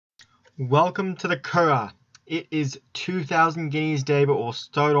Welcome to the Curragh. It is 2,000 Guineas Day, but we'll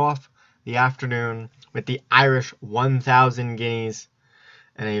start off the afternoon with the Irish 1,000 Guineas.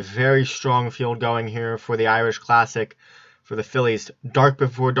 And a very strong field going here for the Irish Classic. For the fillies, Dark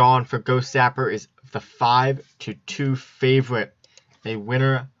Before Dawn for Ghost Zapper is the 5-2 favorite. A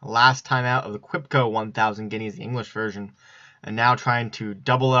winner last time out of the Quipco 1,000 Guineas, the English version. And now trying to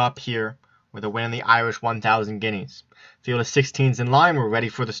double it up here with a win in the Irish 1,000 Guineas. Field of 16s in line. We're ready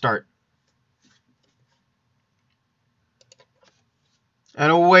for the start. And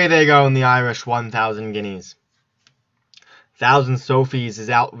away they go in the Irish 1,000 Guineas. 1,000 Sophies is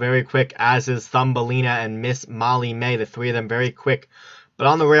out very quick, as is Thumbelina and Miss Molly May, the three of them very quick. But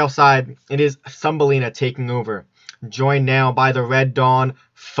on the rail side, it is Thumbelina taking over. Joined now by the Red Dawn.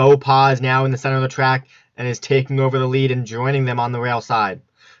 Faux Pas is now in the center of the track and is taking over the lead and joining them on the rail side.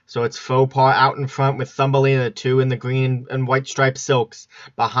 So it's Faux Pas out in front with Thumbelina, the two in the green and white striped silks.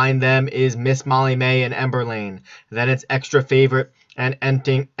 Behind them is Miss Molly May and Ember Lane. Then it's Extra Favorite and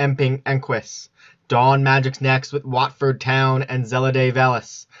Emping Enquist. Dawn Magic's next with Watford Town and Zelade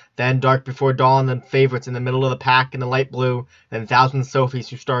Velis. Then Dark Before Dawn, then Favorites in the middle of the pack in the light blue. Then 1,000 Sophies,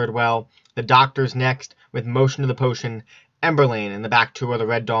 who started well. The Doctor's next with Motion to the Potion. Ember Lane in the back two are the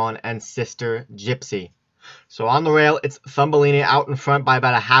Red Dawn and Sister Gypsy. So on the rail, it's Thumbelina out in front by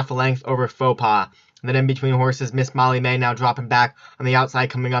about a half a length over Faux Pas. And then in between horses, Miss Molly May now dropping back. On the outside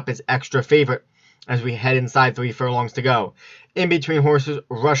coming up is Extra Favorite as we head inside 3 furlongs to go. In between horses,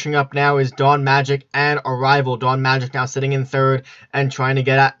 rushing up now is Dawn Magic and Arrival. Dawn Magic now sitting in third and trying to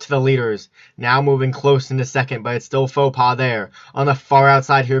get to the leaders. Now moving close into second, but it's still Faux Pas there. On the far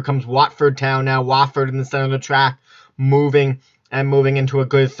outside, here comes Watford Town. Now Watford in the center of the track, moving into a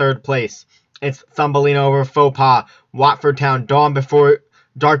good third place. It's Thumbelina over Faux Pas. Watford Town, Dark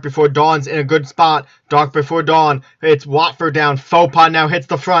Before Dawn's in a good spot. Dark Before Dawn, it's Watford down. Faux Pas now hits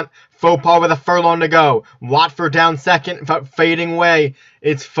the front. Faux Pas with a furlong to go. Watford down second, fading away.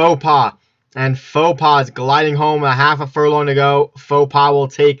 It's Faux Pas. And Faux Pas gliding home, a half a furlong to go. Faux Pas will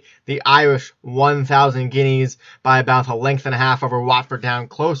take the Irish 1,000 Guineas by about a length and a half over Watford down.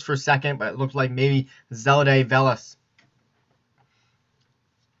 Close for second, but it looks like maybe Zelade Velis.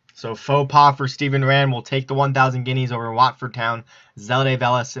 So Faux Pas for Stephen Rand will take the 1,000 Guineas over Watford Town. Zelade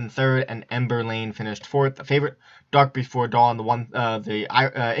Velis in third, and Ember Lane finished fourth. The favorite, Dark Before Dawn,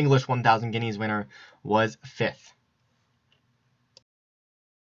 the English 1,000 Guineas winner, was fifth.